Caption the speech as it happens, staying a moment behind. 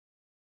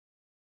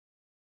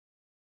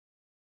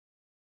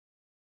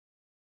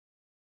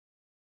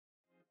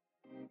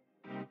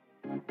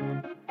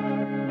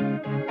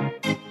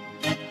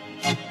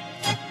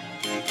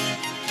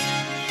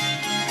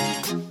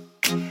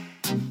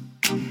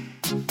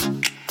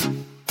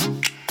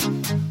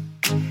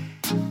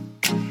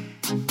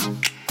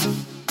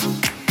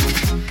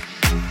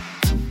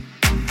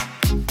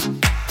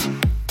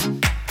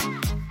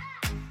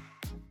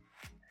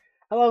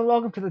Hello and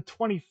welcome to the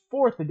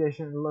 24th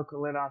edition of the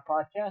Local Lowdown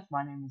podcast.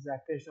 My name is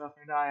Zach Bischoff,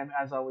 and I am,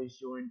 as always,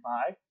 joined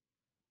by.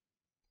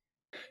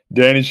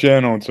 Danny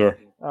Shannon, sir.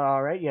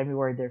 All right, you had me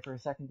worried there for a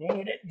second,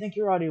 Danny. I didn't think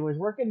your audio was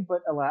working,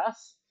 but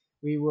alas,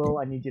 we will.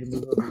 I need you to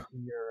move over to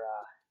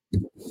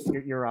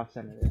your off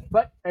center there.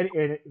 But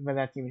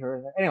that's even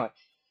further. Anyway,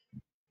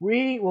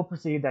 we will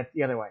proceed that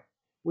the other way.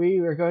 We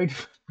are going to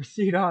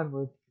proceed on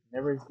with.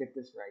 Never get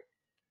this right.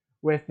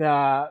 With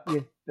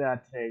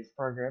today's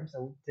program.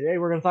 So today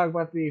we're going to talk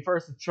about the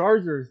first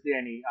Chargers,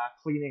 Danny,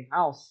 cleaning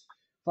house,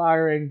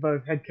 firing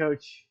both head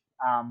coach,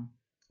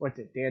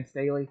 Dan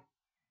Staley,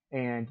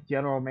 and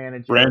general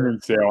manager. Brandon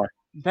Staley.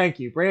 Thank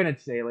you, Brandon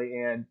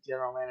Staley, and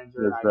general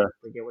manager. Yes, I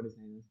forget what his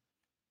name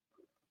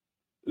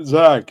is.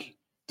 Zach,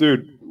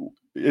 dude,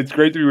 it's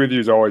great to be with you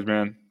as always,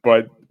 man.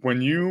 But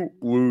when you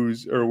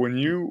lose or when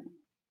you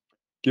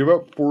give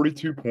up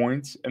 42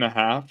 points in a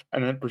half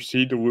and then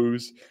proceed to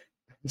lose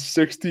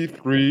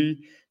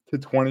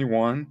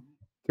 63-21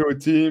 to a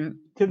team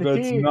to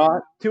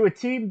a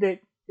team that,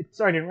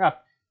 sorry to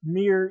interrupt,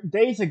 mere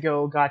days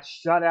ago got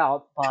shut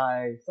out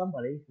by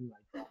somebody who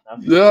I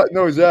don't know. Yeah,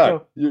 no, Zach.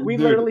 So we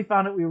literally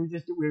found out we were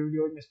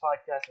doing this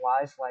podcast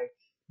live like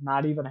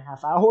not even a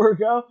half hour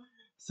ago.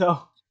 So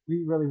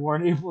we really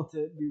weren't able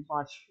to do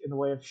much in the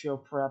way of show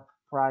prep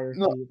prior to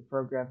the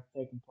program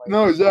taking place.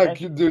 No, Zach,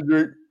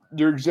 dude,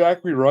 you're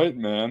exactly right,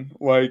 man.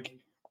 Like,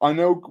 I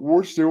know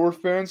we're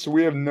Steelers fans, so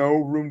we have no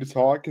room to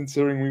talk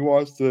considering we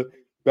lost to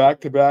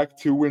back-to-back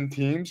 2-win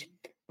teams.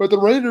 But the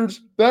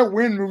Raiders, that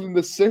win moved them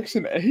to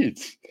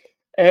 6-8.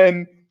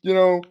 And,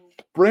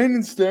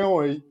 Brandon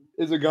Staley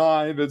is a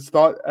guy that's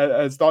thought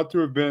to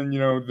have been,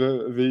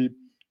 the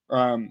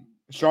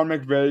Sean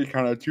McVay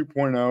kind of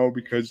 2.0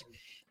 because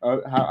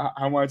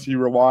how much he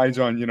relies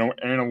on,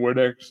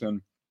 analytics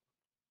and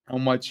how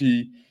much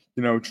he,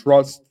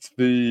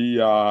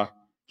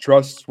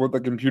 trusts what the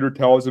computer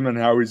tells him and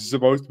how he's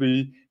supposed to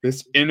be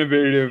this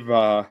innovative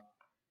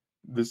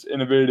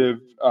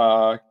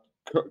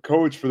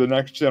coach for the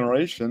next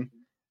generation.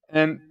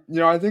 And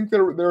I think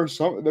there was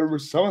some of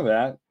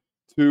that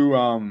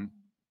to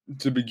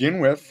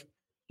begin with.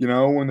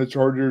 When the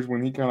Chargers,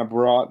 when he kind of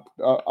brought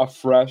a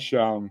fresh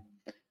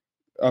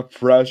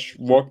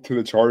look to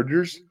the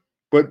Chargers.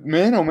 But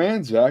man, oh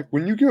man, Zach,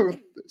 when you give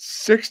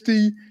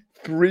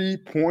 63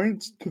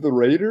 points to the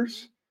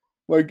Raiders,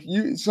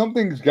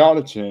 something's got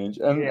to change.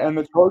 And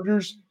the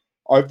Chargers,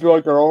 I feel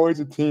like, are always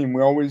a team.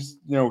 We always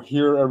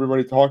hear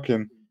everybody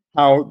talking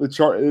how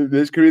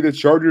this could be the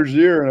Chargers'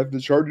 year, and if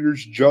the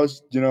Chargers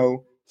just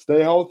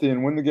stay healthy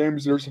and win the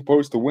games they're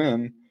supposed to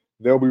win,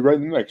 they'll be right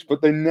in the mix.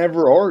 But they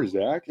never are,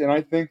 Zach. And I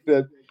think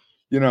that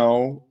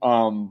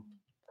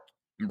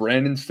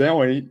Brandon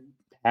Staley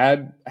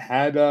had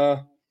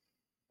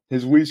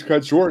his leash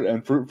cut short,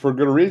 and for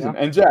good reason.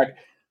 Yeah. And Jack,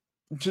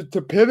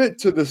 to pivot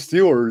to the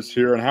Steelers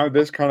here and how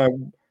this kind of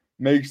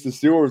makes the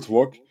Steelers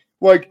look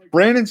like,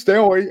 Brandon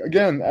Staley,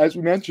 again, as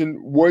we mentioned,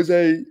 was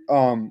a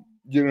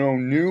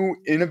new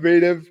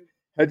innovative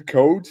head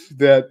coach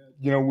that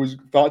was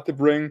thought to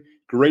bring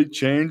great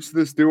change to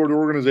the Steelers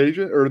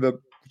organization or the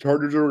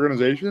Chargers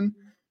organization.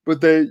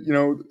 But they,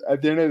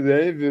 at the end of the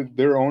day,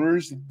 their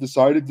owners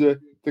decided to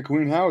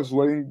clean house,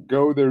 letting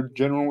go their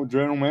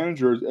general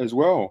manager as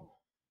well.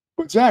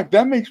 But Zach,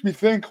 that makes me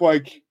think,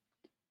 like,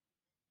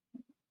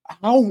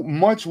 how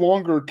much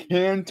longer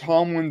can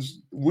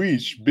Tomlin's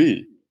leash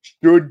be?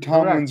 Should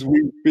Tomlin's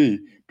leash be?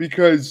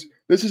 Because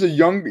this is a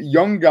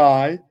young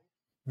guy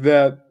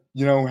that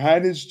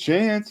had his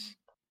chance,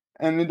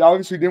 and it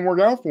obviously didn't work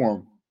out for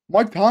him.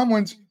 Mike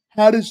Tomlin's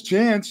had his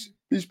chance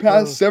these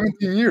past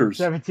 17 years.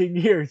 17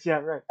 years, yeah,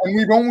 right. And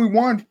we've only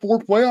won 4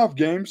 playoff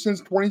games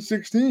since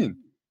 2016.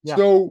 Yeah.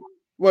 So,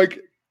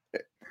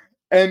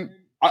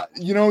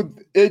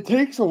 it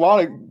takes a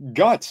lot of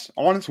guts,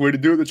 honestly, to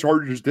do what the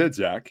Chargers did,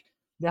 Zach.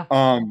 Yeah.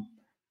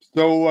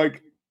 So,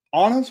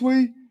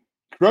 honestly,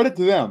 credit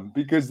to them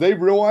because they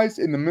realized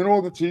in the middle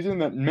of the season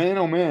that, man,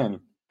 oh, man,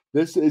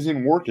 this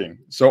isn't working.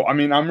 So, I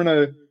mean, I'm going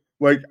to,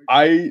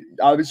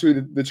 obviously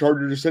the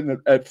Chargers are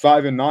sitting at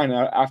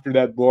 5-9 after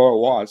that blowout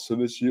loss. So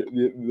this year,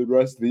 the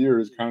rest of the year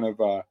is kind of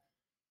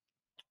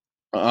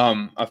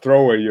a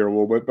throwaway year a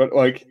little bit. But,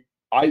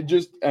 I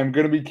just am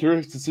going to be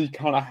curious to see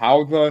kind of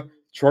how the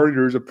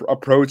Chargers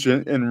approach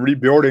in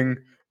rebuilding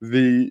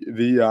the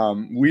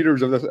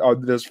leaders of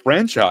this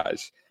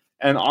franchise.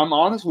 And I'm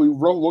honestly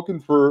looking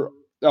for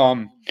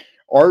Art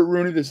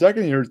Rooney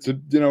II here to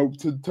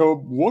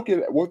look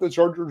at what the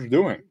Chargers are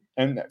doing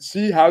and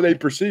see how they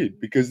proceed,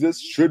 because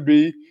this should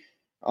be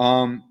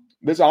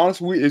this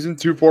honestly isn't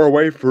too far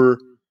away for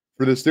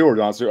the Steelers,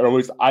 honestly, or at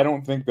least I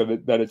don't think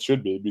that it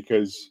should be,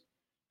 because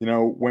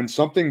when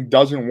something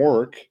doesn't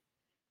work,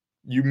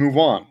 you move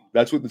on.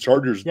 That's what the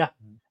Chargers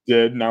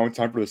did. Now it's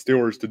time for the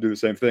Steelers to do the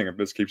same thing if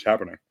this keeps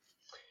happening.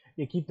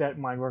 Yeah, keep that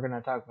in mind. We're going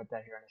to talk about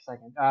that here in a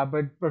second.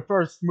 But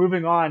first,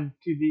 moving on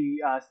to the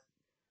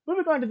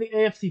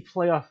AFC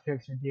playoff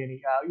picture,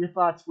 Danny. Your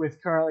thoughts with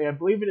currently, I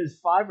believe it is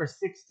 5 or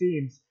 6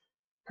 teams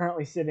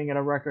currently sitting at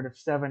a record of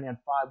 7-5.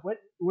 What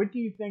do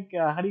you think?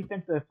 How do you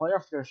think the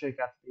playoffs are going to shake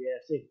out for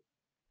the AFC?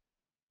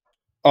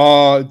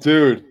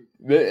 Dude,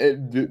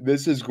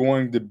 this is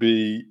going to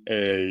be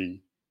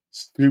a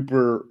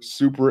super,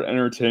 super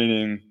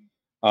entertaining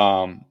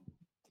um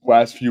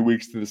last few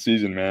weeks to the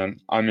season, man.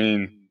 I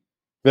mean,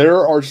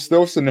 there are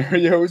still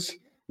scenarios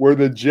where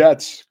the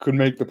Jets could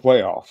make the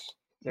playoffs.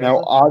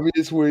 Now, Seriously?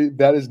 obviously,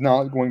 that is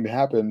not going to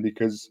happen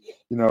because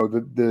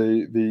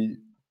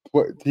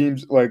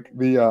teams like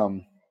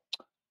the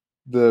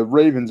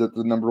Ravens at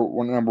the number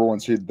one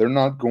seed, they're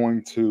not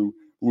going to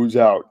lose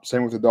out.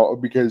 Same with the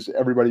Dolphins because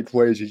everybody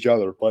plays each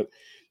other. But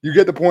you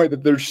get the point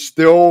that there's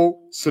still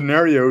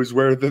scenarios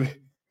where the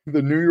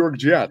New York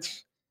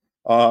Jets,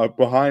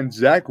 behind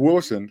Zach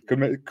Wilson,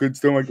 could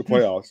still make the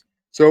playoffs.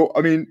 So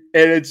I mean,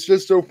 and it's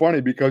just so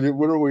funny because it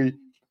literally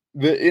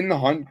the in the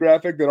hunt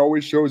graphic that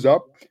always shows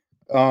up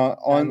I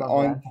on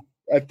love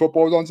that. at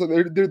footballs on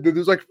Sunday.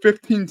 There's like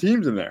 15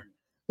 teams in there.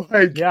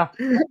 Like, Yeah.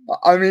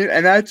 I mean,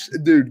 and that's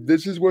dude.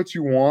 This is what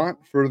you want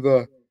for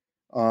the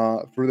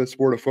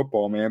sport of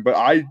football, man.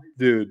 But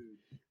dude,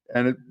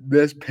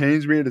 this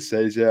pains me to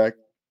say, Zach,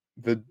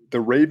 the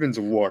Ravens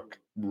look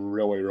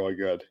really, really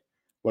good.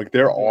 Like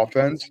their They do.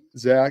 offense,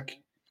 Zach,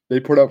 they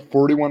put up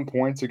 41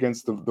 points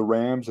against the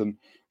Rams, and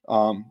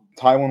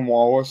Tylan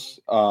Wallace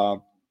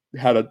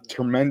had a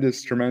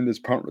tremendous, tremendous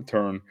punt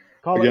return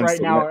Call it against right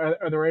the now.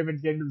 Are the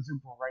Ravens getting to the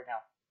Super Bowl right now?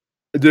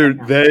 Right dude.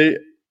 now.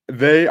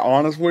 They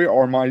honestly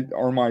are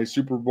my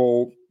Super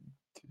Bowl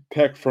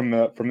pick from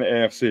the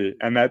AFC,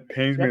 and that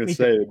pains me Yep, to me too.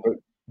 say, Me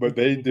but too.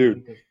 they Me too. do.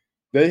 Me too.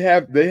 They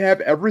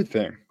have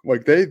everything.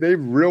 Like they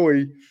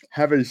really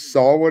have a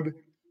solid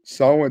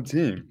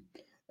team,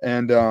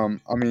 and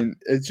I mean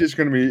it's just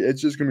gonna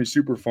be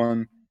super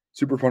fun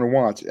to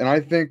watch. And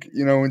I think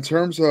in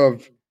terms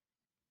of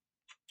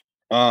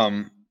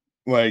um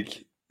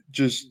like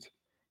just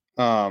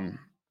um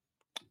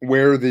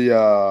where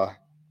the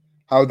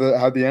how the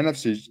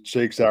NFC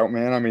shakes out,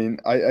 man. I mean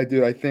I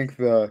do I think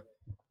the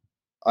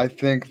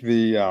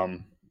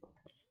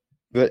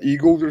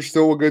Eagles are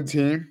still a good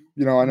team.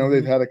 I know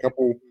they've Mm-hmm. had a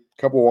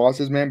couple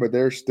losses, man, but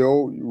they're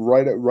still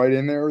right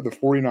in there. The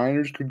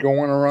 49ers could go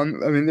on a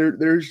run. I mean,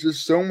 there's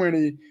just so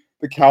many.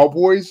 The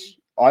Cowboys,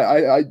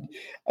 I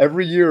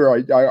every year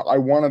I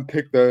want to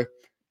pick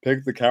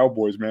the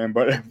Cowboys, man,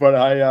 but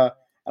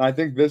and I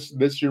think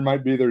this year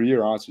might be their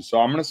year, honestly. So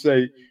I'm gonna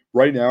say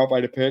right now, if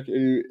I had to pick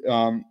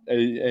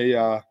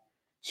a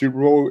Super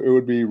Bowl, it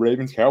would be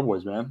Ravens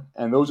Cowboys, man.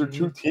 And those are Mm-hmm.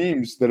 two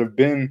teams that have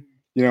been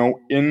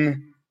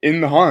in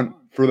the hunt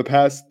for the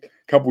past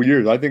couple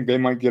years. I think they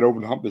might get over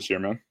the hump this year,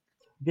 man.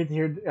 We get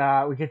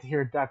to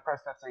hear Dak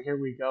Prescott say "Here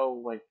we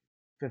go" like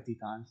 50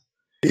 times.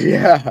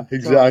 Yeah, So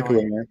exactly,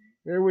 annoying.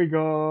 Here we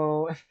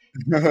go.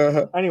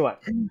 man. Anyway,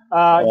 Dan,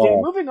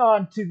 Oh, moving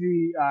on to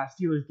the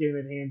Steelers game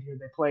at hand here.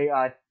 They play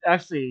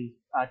actually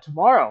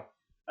tomorrow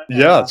at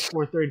yes.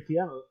 4:30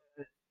 p.m.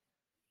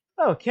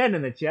 Oh, Ken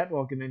in the chat.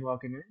 Welcome in.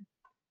 Welcome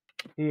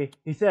in.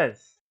 He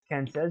says,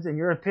 Ken says, in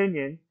your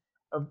opinion,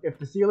 if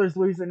the Steelers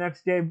lose the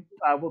next game,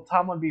 will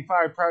Tomlin be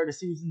fired prior to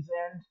season's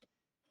end?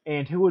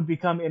 And who would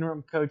become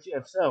interim coach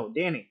if so?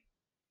 Danny.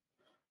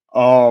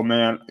 Oh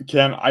man,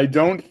 Ken, I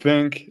don't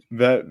think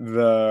that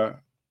the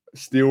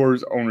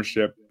Steelers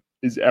ownership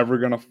is ever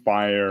gonna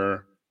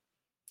fire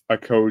a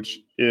coach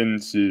in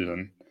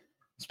season,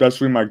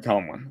 especially Mike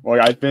Tomlin.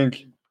 Like I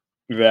think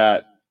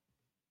that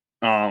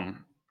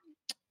um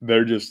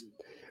they're just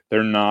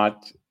they're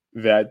not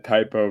that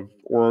type of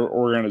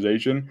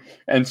organization.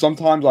 And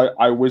sometimes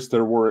I wish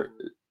there were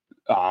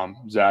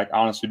Zach,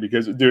 honestly,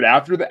 because dude,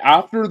 after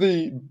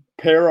the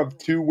pair of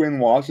 2 win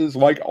losses,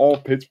 like all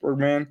Pittsburgh,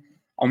 man.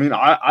 I mean,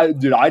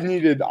 dude, I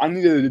needed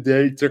a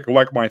day to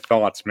collect my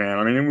thoughts, man.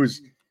 I mean,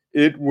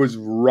 it was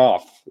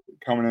rough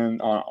coming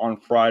in on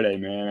Friday,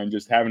 man, and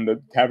just having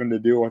to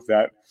deal with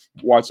that,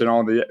 watching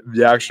all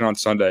the action on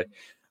Sunday.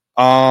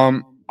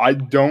 I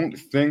don't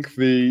think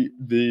the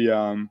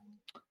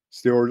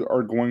Steelers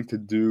are going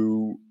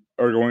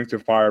to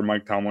fire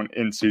Mike Tomlin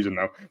in season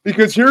though,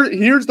 because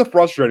here's the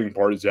frustrating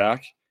part,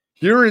 Zach.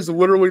 Here is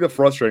literally the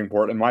frustrating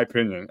part, in my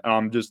opinion. And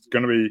I'm just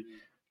gonna be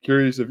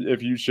curious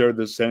if you share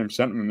the same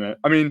sentiment.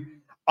 I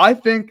mean, I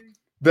think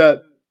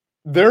that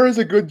there is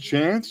a good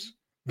chance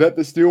that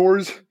the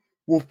Steelers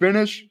will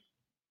finish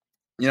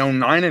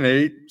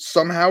 9-8,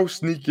 somehow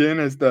sneak in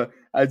as the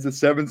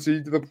 7th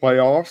seed to the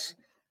playoffs,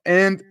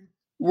 and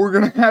we're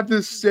gonna have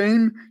this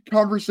same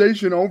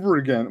conversation over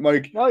again.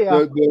 Like Oh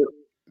yeah,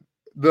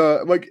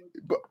 the like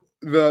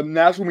the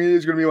national media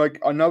is gonna be like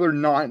another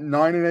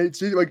 9-8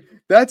 season. Like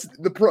that's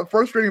the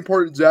frustrating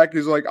part, Zach.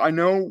 Is like I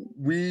know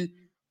we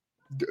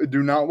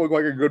do not look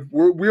like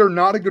we are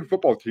not a good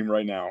football team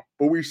right now,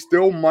 but we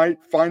still might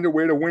find a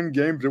way to win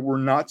games that we're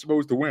not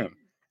supposed to win.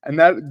 And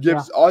that yeah,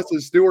 gives us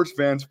as Steelers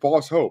fans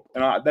false hope.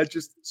 And that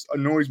just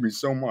annoys me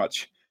so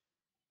much.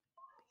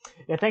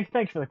 yeah.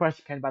 Thanks for the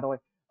question, Ken. By the way,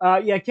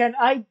 yeah, Ken,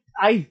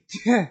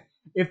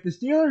 if the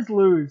Steelers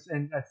lose,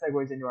 and that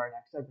segues into our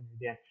next segment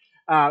again.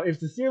 If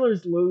the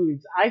Steelers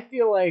lose, I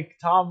feel like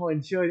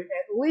Tomlin should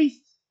at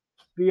least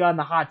be on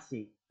the hot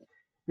seat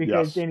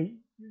because Yes. Danny,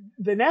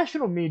 the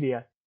national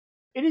media,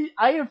 it is.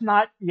 I have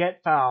not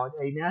yet found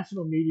a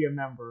national media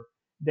member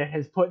that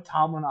has put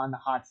Tomlin on the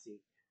hot seat.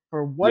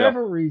 For Yeah.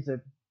 whatever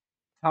reason,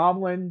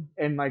 Tomlin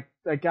and like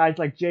guys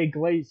like Jay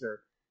Glazer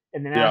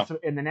Yeah.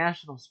 in the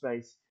national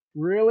space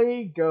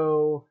really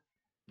go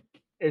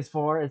as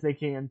far as they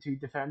can to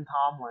defend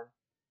Tomlin.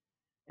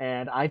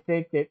 And I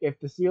think that if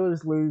the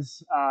Steelers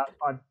lose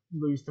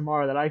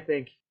tomorrow, that I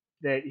think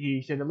that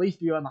he should at least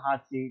be on the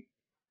hot seat.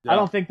 Yeah. I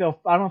don't think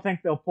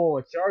they'll pull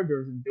a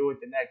Chargers and do it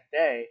the next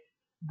day,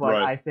 but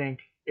Right. I think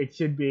it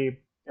should be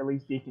at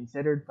least be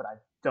considered. But I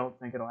don't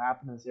think it'll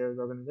happen in the Steelers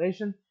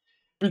organization.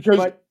 Because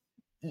But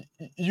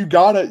you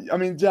gotta. I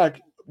mean, Jack,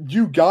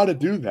 you gotta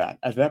do that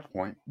at that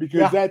point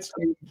because yeah, that's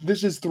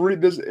this is three.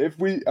 This if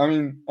we. I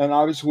mean, and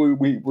obviously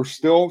we're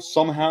still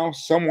somehow,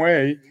 some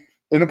way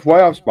in a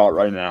playoff spot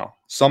right now. yeah,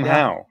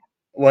 Somehow,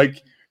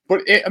 like,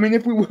 but I mean,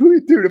 if we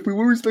lose, dude, if we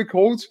lose the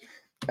Colts,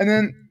 and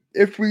then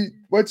if we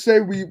let's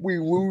say we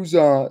lose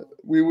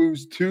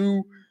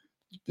two,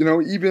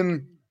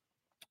 even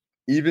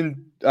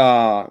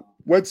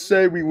let's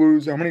say we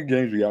lose. How many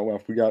games we got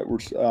left? We're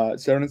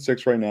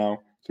 7-6 right now,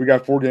 so we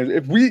got 4 games.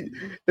 If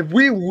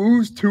we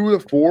lose 2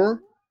 of the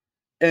 4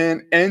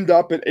 and end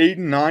up at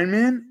 8-9,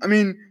 man, I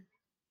mean,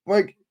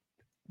 like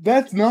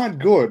that's not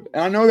good.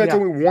 And I know that's yeah,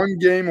 only one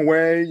game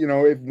away.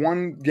 If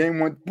one game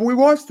went, but we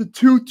lost to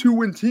two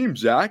win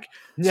teams, Zach.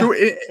 yeah, So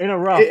it in a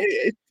row.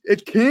 it,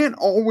 it can't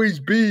always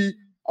be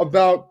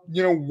about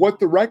what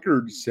the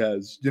record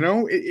says.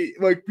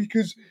 Like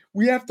because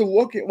we have to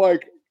look at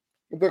like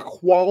the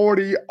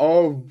quality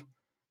of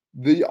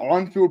the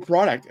on-field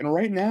product, and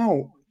right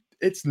now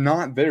it's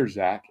not there,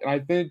 Zach. And I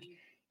think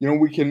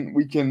we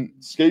can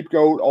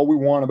scapegoat all we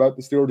want about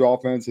the Steelers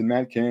offense and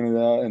Matt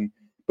Canada,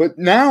 but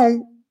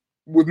now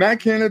with Matt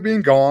Canada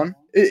being gone,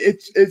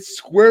 it's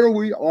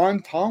squarely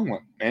on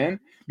Tomlin, man,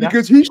 Yeah,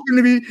 because he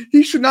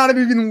should not have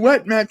even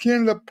let Matt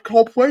Canada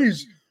call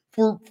plays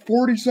for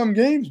 40 some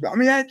games. I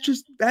mean,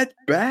 that's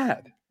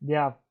bad.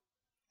 yeah,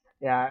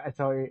 yeah. I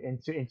tell you, in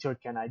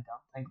short, Ken, I don't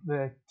think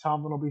the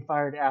Tomlin will be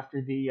fired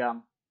after the.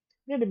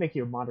 We need to make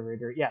you a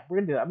moderator. Yeah, we're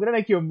gonna do that. I'm gonna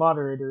make you a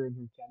moderator in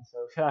here, Ken.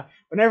 So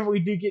whenever we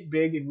do get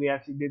big and we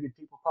actually do get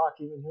people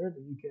talking in here,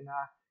 then you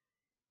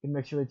can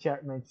make sure the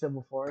chat remains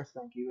civil for us.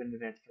 Thank you in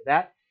advance for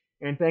that,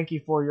 and thank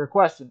you for your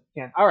question,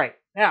 Ken. All right,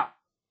 now,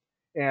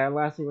 and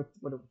lastly, what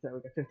was that? We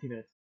got 15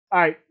 minutes. All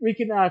right, we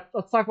can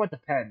let's talk about the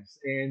Pens,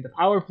 and the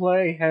power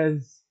play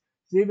has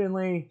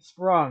seemingly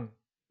sprung.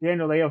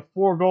 Daniel, they have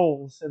 4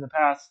 goals in the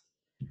past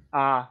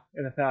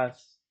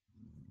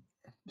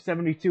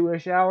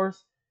 72-ish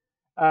hours.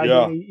 Give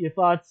Yeah, me your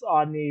thoughts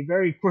on the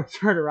very quick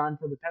turnaround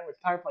for the Penguins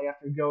power play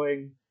after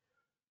going,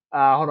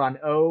 hold on,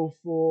 0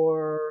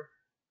 for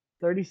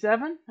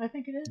 37, I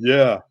think it is.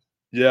 yeah,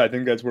 yeah. I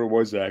think that's what it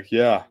was, Zach.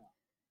 Yeah.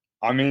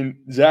 I mean,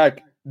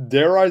 Zach,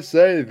 dare I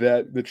say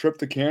that the trip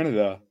to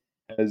Canada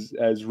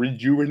has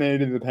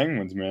rejuvenated the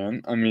Penguins,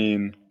 man. I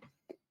mean,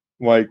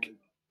 like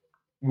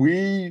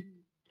we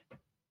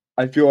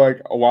I feel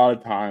like a lot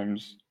of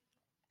times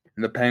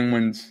the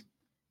Penguins,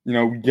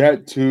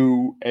 get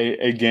to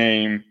a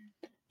game,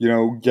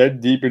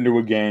 get deep into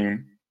a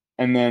game,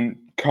 and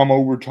then come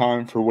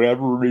overtime for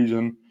whatever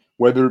reason,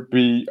 whether it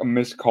be a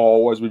missed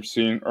call as we've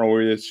seen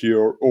earlier this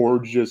year, or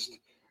just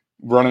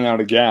running out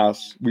of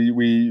gas,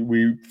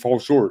 we fall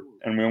short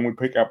and we only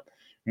pick up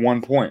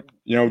 1 point.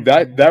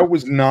 That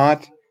was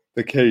not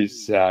the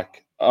case,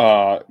 Zach,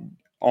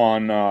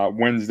 on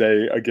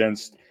Wednesday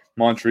against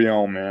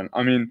Montreal, man.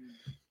 I mean,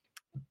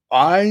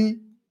 I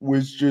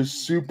was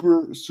just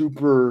super,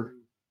 super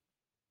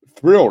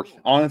thrilled,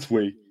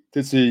 honestly,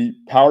 to see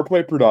power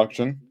play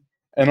production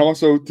and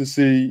also to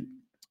see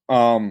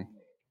um,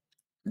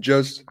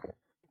 just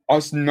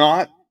us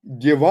not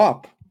give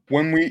up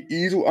when we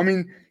easily. I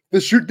mean, the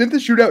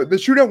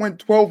shootout went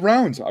 12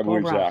 rounds, I 12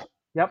 believe, rounds. Zach.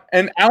 Yep.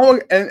 And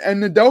Alec and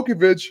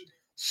Nedeljkovic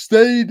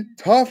stayed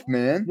tough,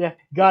 man. Yeah,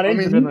 got I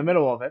injured in the mean,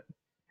 middle of it,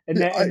 and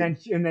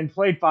then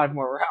played 5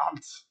 more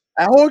rounds.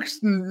 Alex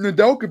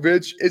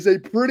Nedeljkovic is a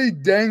pretty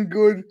dang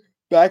good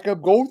backup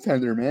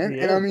goaltender, man. He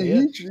And I is. mean, He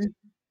is.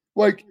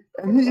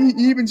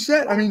 he even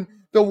said, I mean,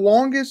 the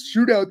longest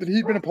shootout that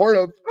he'd been a part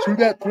of to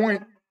that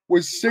point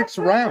was 6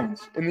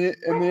 rounds in the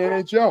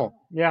NHL.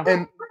 Yeah.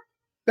 And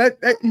that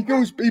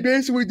he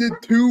basically did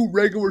 2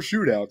 regular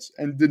shootouts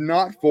and did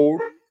not fold.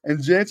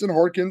 And Jansen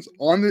Harkins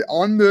on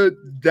the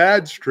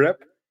dad's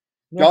trip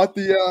Yeah. got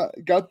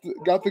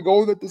the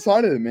goal that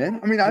decided it,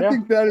 man. I mean, I Yeah.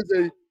 think that is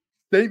a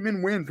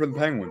statement win for the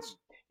Penguins.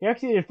 He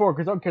actually did 4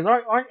 because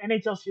aren't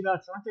NHL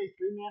shootouts, aren't they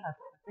 3-man? I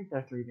think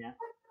they're 3-man.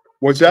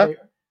 What's Are that? they?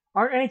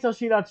 Aren't NHL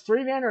shootouts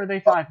 3-man or are they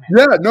 5-man?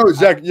 Yeah, no,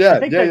 Zach. I Yeah,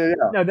 think yeah, yeah, they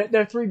yeah. no,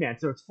 they're 3-man,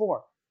 so it's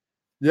 4.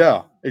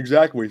 Yeah,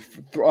 exactly.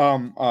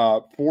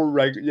 4 4,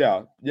 regular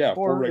yeah.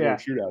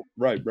 shootouts.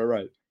 Right.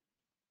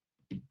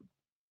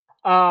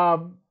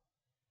 Um.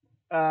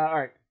 All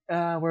right.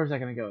 Where was I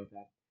going to go with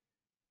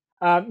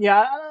that?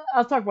 Yeah,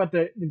 I'll talk about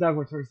the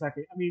Douglas for a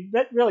second. I mean,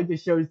 that really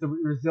just shows the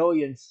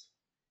resilience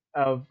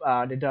of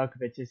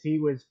Nedeljkovic.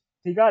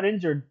 He got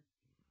injured,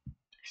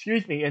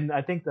 excuse me, in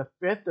I think the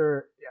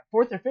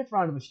fourth or fifth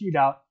round of the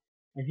shootout,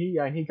 and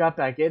he got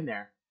back in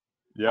there.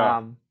 Yeah,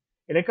 Um,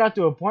 And it got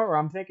to a point where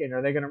I'm thinking,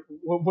 are they gonna?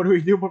 What do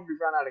we do when we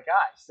run out of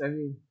guys? I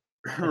mean,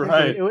 I think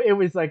Right. it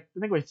was like I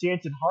think it was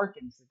Jansen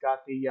Harkins that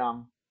got the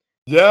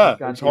Yeah, it was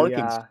got the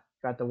Harkins.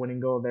 winning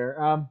goal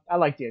there. I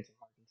like Jansen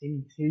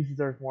Harkins. He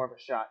deserves more of a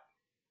shot.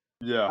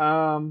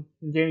 Yeah.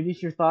 Danny,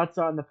 these your thoughts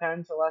on the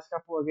Pens the last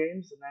couple of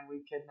games, and then we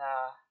can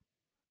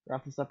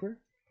wrap this up here.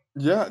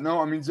 Yeah, no,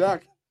 I mean,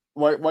 Zach,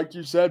 like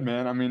you said,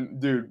 man, I mean,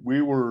 dude,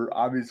 we were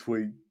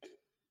obviously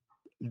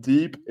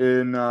deep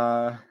in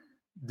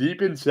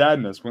deep in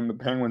sadness when the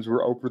Penguins were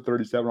 0 for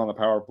 37 on the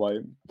power play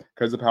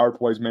because the power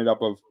play is made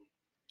up of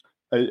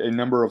a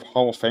number of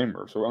Hall of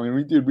Famers. So I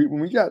mean, when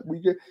we got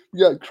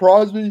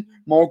Crosby,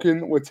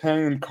 Malkin,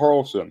 Letang, and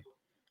Carlson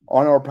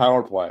on our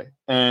power play,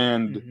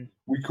 and Mm-hmm.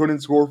 we couldn't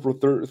score for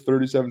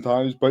 37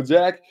 times. But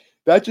Zach,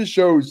 that just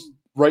shows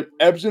right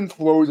ebbs and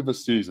flows of a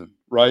season,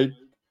 right?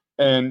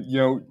 And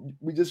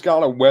we just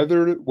gotta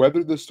weather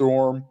the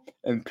storm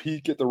and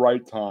peak at the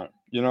right time,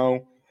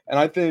 And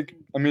I think,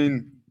 I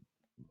mean,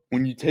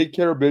 when you take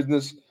care of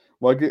business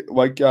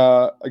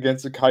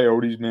against the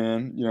Coyotes,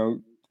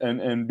 man,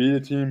 and beat a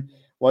team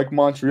like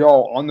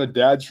Montreal on the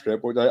dad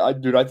strip, which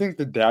I think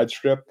the dad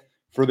strip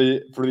for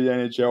the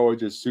NHL is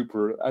just Yeah.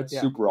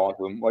 super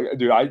awesome. Like,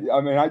 dude, I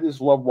mean, I just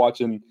love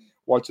watching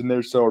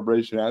their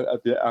celebration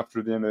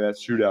after the end of that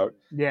shootout.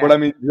 But Yeah. I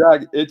mean,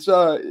 Zach, it's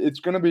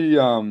gonna be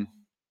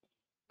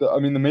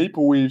the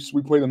Maple Leafs.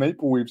 We play the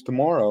Maple Leafs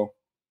tomorrow,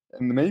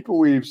 and the Maple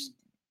Leafs,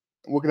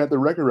 looking at the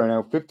record right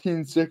now,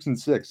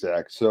 15-6-6,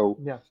 Zach. So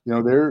Yeah.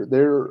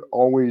 they're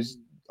always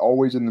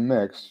in the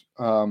mix,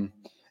 and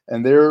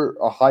they're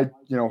a high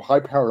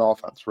powered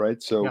offense,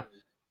 right? Yeah.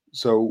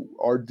 So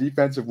our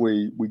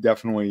defensively, we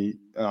definitely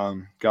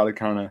got to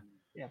kind of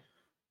Yeah.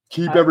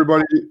 keep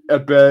everybody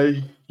at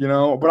bay,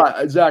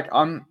 But Zach,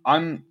 I'm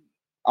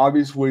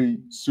obviously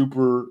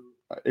super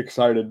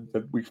excited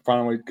that we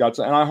finally got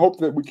to, and I hope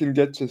that we can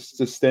get to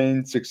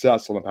sustained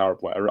success on the power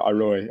play. Yeah. I'm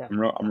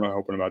really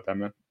hoping about that,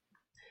 man.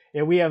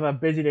 Yeah, we have a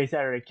busy day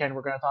Saturday, Ken.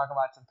 We're going to talk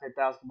about some Pitt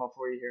basketball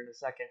for you here in a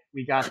second.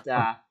 We got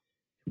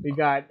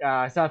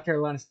South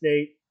Carolina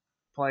State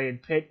playing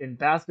Pitt in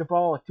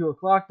basketball at 2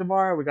 o'clock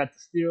tomorrow. We got the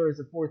Steelers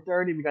at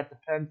 4:30. We got the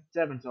Penn at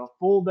 7. So a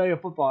full day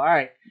of football. All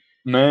right.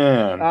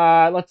 Man,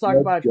 Let's talk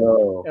let's about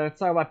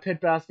go.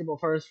 Pitt basketball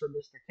first for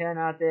Mr. Ken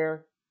out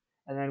there,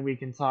 and then we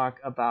can talk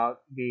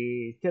about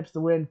the tips to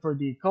win for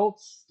the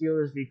Colts,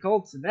 Steelers v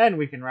Colts, and then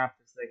we can wrap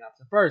this thing up.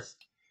 So first,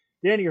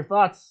 Danny, your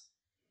thoughts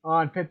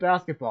on Pitt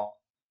basketball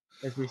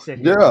as we sit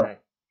here Yeah, today?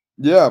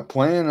 yeah,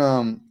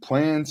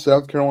 playing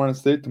South Carolina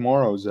State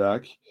tomorrow,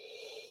 Zach.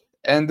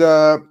 And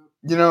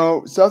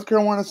South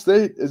Carolina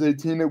State is a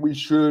team that we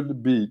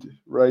should beat,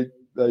 right?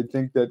 I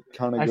think that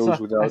kind of goes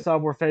I without. saw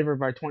we're favored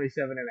by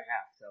 27.5.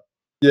 So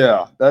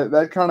Yeah,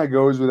 that kind of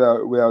goes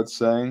without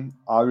saying,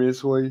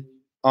 obviously.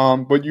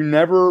 But you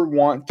never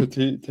want to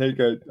take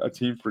a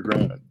team for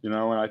granted, And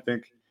I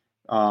think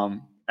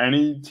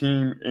any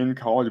team in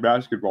college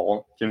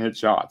basketball can hit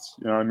shots.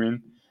 You know what I mean?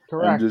 And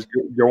correct. just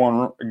go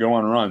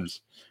on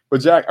runs.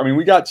 But Zach, I mean,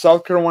 we got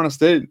South Carolina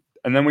State,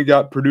 and then we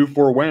got Purdue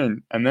for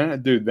Wayne, and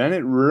then then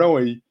it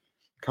really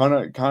kind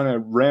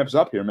of ramps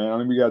up here, man. I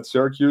mean, we got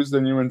Syracuse,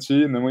 then UNC,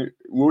 and then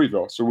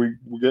Louisville. So we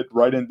get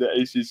right into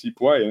ACC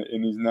play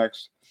in these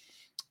next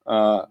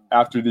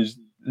after these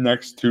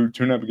next two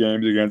tune-up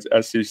games against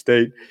SC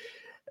State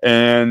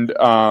and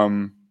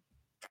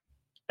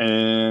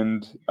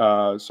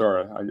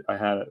sorry, I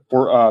had it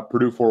for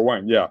Purdue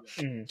 4-1. Yeah.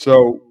 Mm-hmm.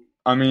 So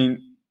I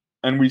mean,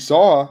 and we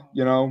saw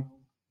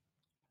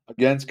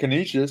against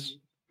Canisius,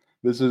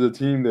 this is a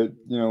team that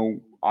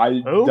I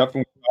Who?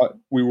 definitely thought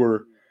we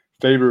were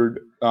favored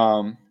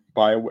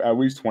by at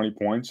least 20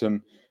 points,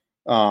 and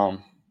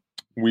um,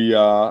 we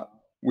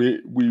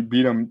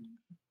beat them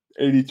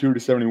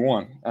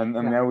 82-71, and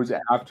I mean Yeah. that was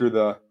after it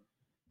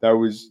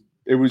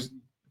was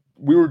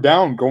we were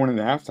down going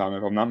into halftime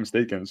if I'm not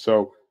mistaken.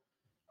 So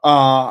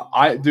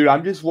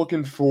I'm just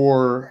looking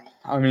for.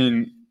 I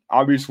mean,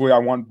 obviously I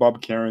want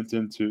Bub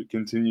Carrington to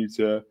continue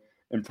to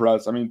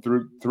impress. I mean,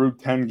 through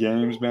 10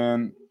 games,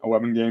 man,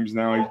 11 games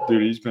now,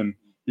 he's been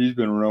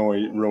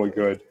really really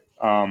good.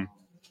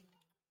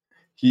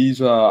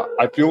 He's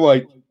I feel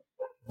like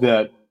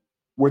that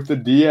with the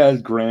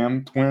Diaz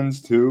Graham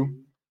twins too.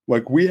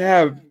 Like we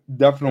have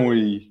the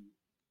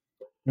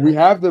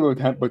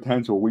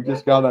potential. We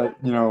just gotta,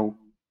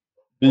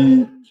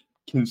 be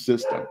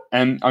consistent.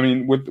 And I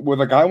mean,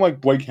 with a guy like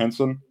Blake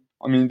Henson,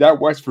 I mean that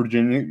West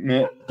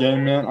Virginia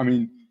game, man. I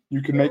mean,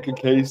 you can make a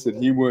case that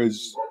he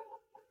was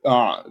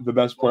the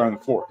best player on the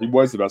floor. He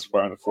was the best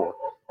player on the floor.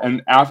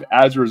 And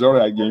as a result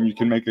of that game, you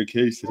can make a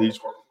case that he's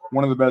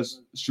one of the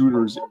best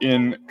shooters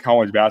in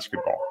college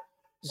basketball.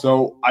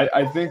 So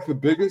I think the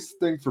biggest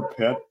thing for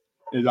Pitt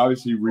is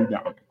obviously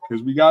rebounding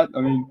because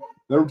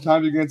there were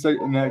times in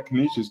that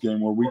Canisius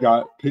game where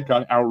Pitt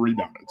got out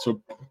rebounded.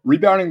 So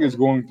rebounding is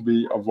going to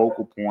be a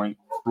vocal point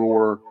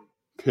for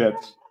Pitt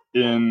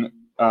in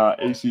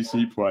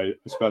ACC play,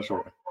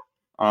 especially.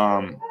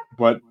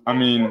 But I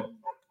mean,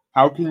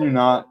 how can you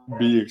not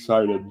be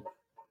excited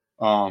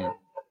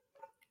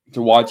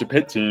to watch a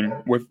Pitt team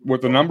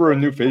with a number of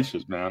new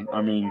faces, man.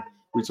 I mean,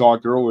 we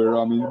talked earlier.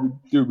 I mean,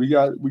 dude, we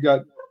got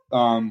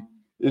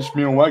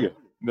Ishmael Leggett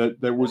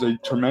that was a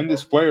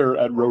tremendous player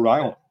at Rhode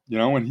Island,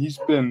 and he's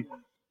been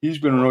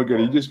really good.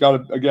 He just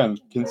got to, again,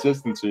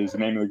 consistency is the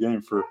name of the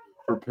game for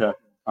Pitt.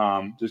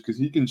 Just because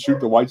he can shoot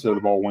the lights out of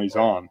the ball when he's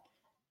on.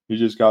 You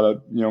just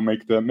gotta,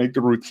 make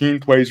the routine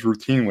plays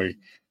routinely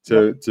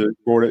Yep. to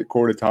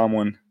quote a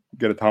Tomlin,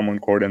 get a Tomlin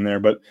quote in there.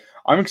 But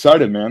I'm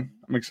excited, man.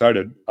 I'm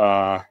excited.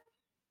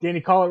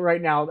 Danny, call it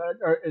right now.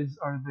 Is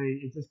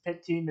this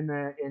Pitt team in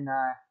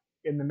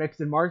the mix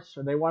in March?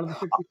 Are they one of the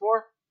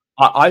 64?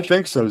 I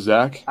think so,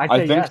 Zach. I'd I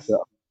say think yes.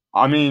 so.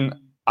 I mean,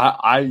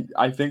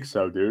 I think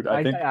so, dude.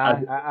 I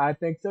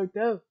think so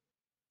too.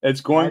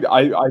 It's going.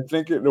 I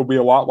think it'll be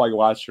a lot like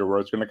last year, where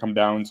it's going to come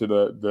down to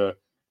the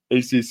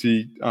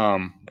ACC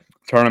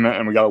tournament,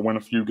 and we got to win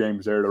a few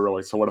games there to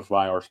really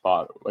solidify our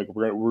spot. Like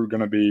we're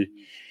going to be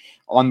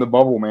on the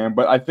bubble, man.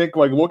 But I think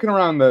like looking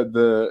around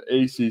the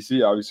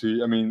ACC,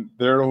 obviously, I mean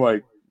they're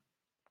like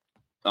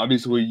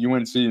obviously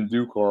UNC and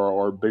Duke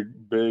are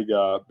big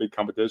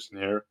competition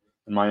here,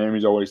 and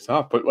Miami's always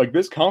tough. But like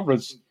this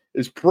conference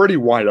is pretty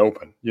wide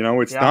open.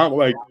 It's Yeah.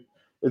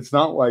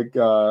 not like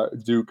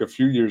Duke a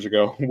few years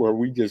ago where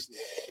we just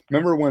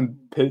remember when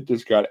Pitt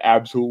just got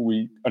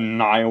absolutely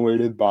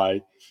annihilated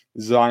by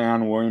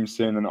Zion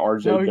Williamson and No.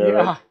 RJ Barrett.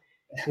 Yeah.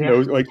 Yeah.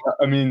 Those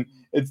I mean,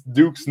 it's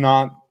Duke's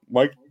not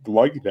like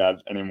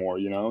that anymore.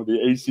 The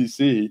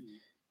ACC,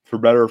 for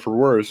better or for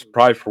worse,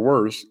 probably for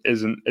worse,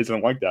 isn't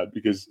like that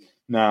because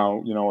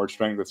now our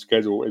strength of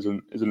schedule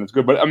isn't as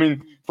good. But I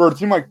mean, for a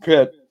team like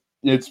Pitt,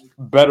 it's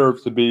better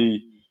to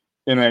be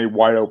in a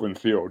wide open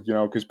field.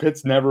 Because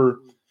Pitt's never,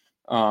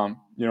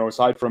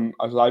 aside from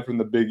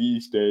the Big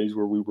East days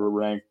where we were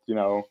ranked,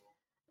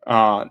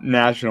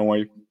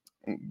 nationally,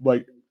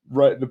 like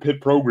the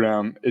Pitt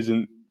program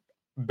isn't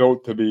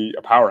built to be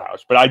a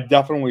powerhouse. But I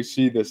definitely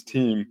see this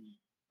team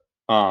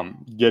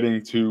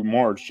getting to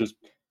March, just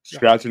Yeah.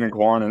 scratching and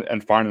clawing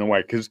and finding a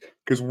way. Because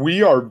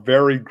we are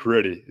very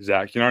gritty,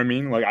 Zach. You know what I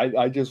mean? Like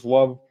I just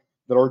love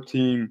that our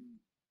team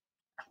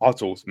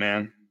hustles,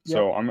 man. Yep.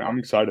 So I'm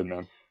excited,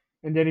 man.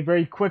 And Danny,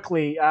 very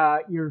quickly,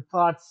 your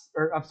thoughts,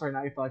 or I'm sorry,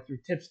 not your thoughts, your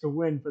tips to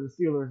win for the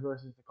Steelers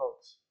versus the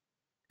Colts.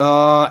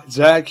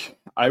 Zach,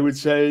 I would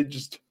say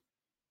just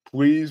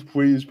please,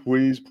 please,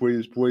 please,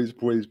 please, please,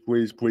 please,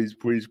 please, please,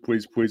 please,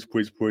 please, please,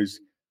 please,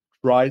 please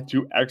try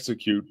to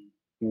execute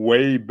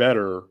way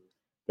better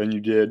than you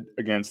did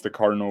against the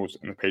Cardinals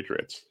and the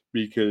Patriots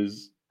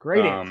because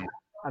Great answer.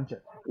 I'm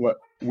joking. what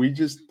we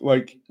just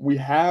like we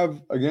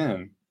have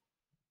again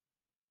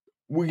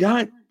we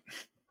got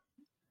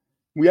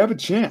we have a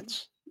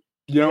chance.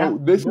 Yeah.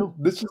 This is No.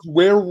 this is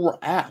where we're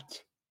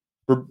at.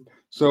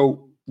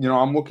 So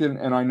I'm looking,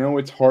 and I know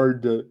it's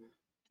hard to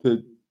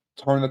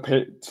turn the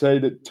page,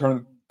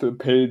 turn the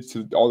page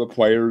to all the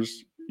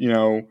players.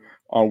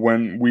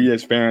 When we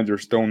as fans are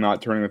still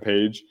not turning the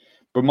page.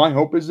 But my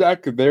hope is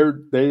that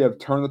they have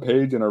turned the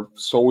page and are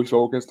solely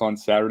focused on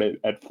Saturday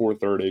at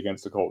 4:30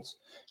 against the Colts.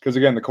 Because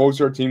again, the Colts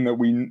are a team that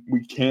we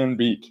can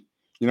beat.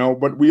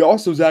 But we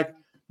also, Zach,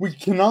 we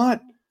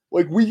cannot,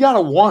 like, we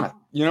gotta want it.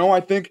 I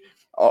think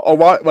a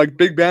lot, like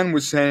Big Ben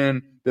was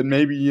saying that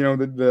maybe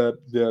the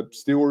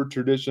Steeler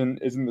tradition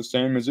isn't the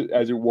same as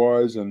it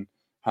was, and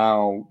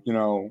how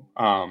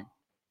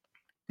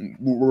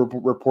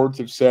reports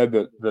have said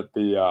that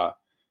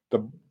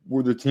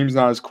the team's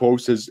not as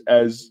close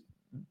as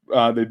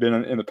they've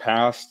been in the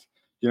past.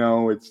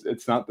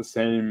 It's not the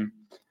same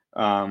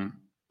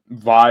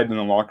vibe in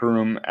the locker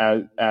room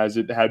as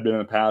it had been in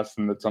the past,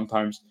 and that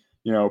sometimes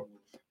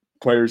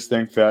players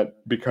think that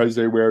because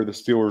they wear the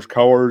Steelers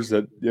colors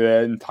that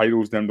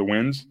entitles them to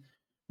wins.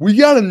 We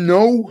got to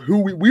know who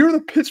we are. The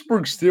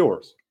Pittsburgh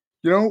Steelers.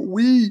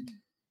 We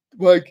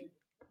like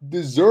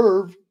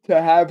deserve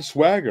to have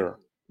swagger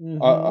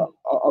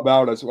Mm-hmm.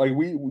 about us. Like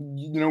we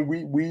know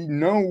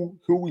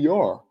who we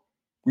are.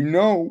 We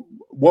know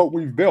what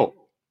we've built.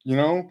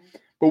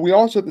 But we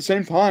also at the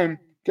same time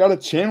got to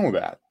channel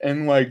that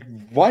and like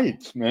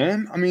fight,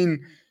 man. I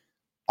mean,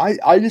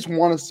 I just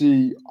want to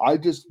see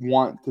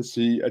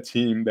a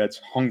team that's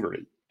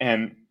hungry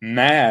and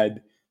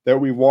mad that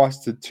we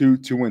lost to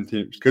two win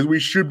teams because we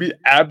should be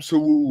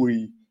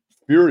absolutely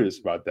furious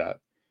about that.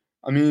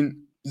 I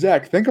mean,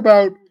 Zach, think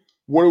about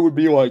what it would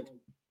be like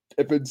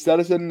if instead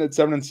of sitting at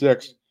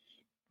 7-6,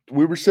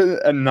 we were sitting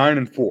at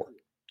 9-4.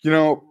 And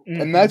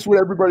Mm-hmm. that's what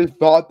everybody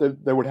thought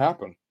that would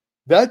happen.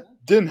 That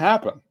didn't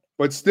happen.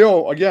 But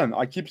still, again,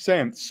 I keep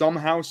saying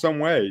somehow, some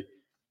way,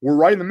 we're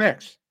right in the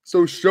mix.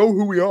 So show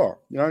who we are.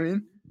 You know what I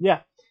mean? Yeah.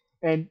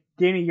 And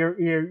Danny,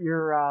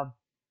 your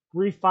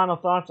brief final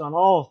thoughts on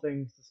all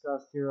things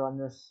discussed here on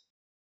this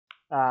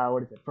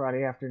what is it,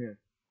 Friday afternoon.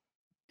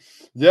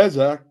 Yeah,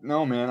 Zach.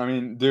 No, man. I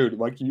mean, dude,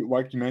 like you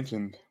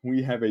mentioned,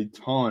 we have a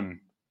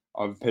ton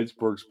of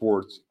Pittsburgh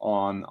sports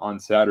on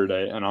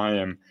Saturday, and I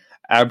am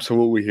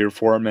absolutely here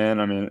for it,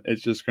 man. I mean,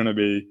 it's just going to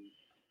be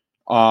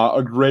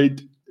a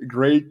great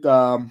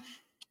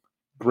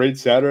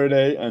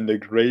Saturday and a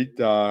great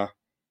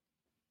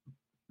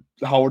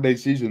holiday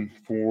season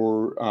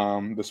for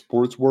the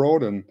sports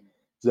world. And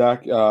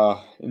Zach,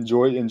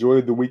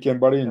 enjoy the weekend,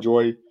 buddy. Yep.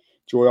 Enjoy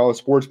all the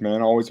sports,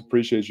 man. Always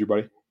appreciate you,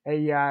 buddy.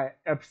 A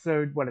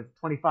episode, what is it,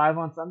 25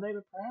 on Sunday,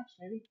 but perhaps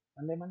maybe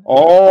Monday.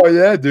 Oh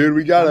yeah, dude.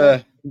 We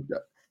Monday,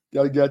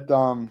 gotta get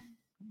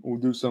we'll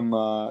do some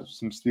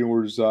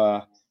Steelers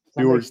Sunday,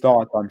 Steelers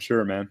thoughts, I'm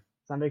sure, man.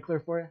 Sunday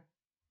clear for you.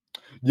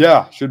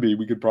 Yeah, should be.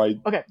 We could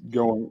probably Okay.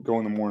 go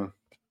in the morning.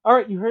 All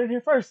right, you heard it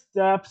here first.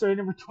 Episode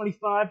number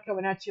 25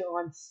 coming at you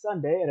on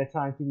Sunday at a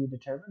time to be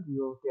determined.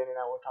 Dan and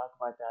I will talk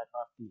about that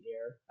off the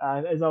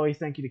air. As always,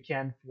 thank you to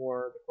Ken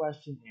for the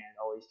question and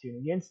always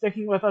tuning in,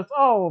 sticking with us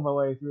all the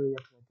way through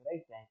the episode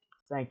today.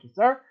 Thank you,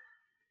 sir.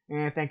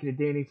 And thank you to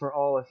Danny for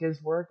all of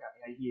his work.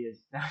 He has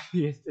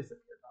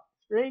disappeared off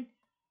the screen.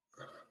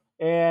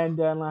 And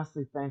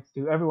lastly, thanks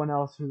to everyone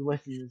else who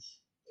listens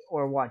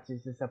or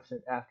watches this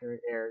episode after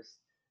it airs.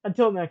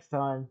 Until next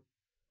time,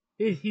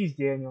 he's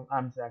Daniel.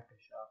 I'm Zach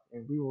Bischoff,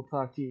 and we will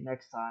talk to you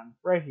next time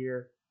right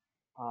here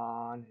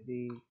on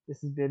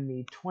this has been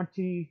the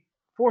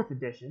 24th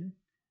edition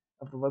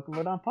of the Local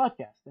Lowdown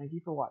podcast. Thank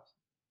you for watching.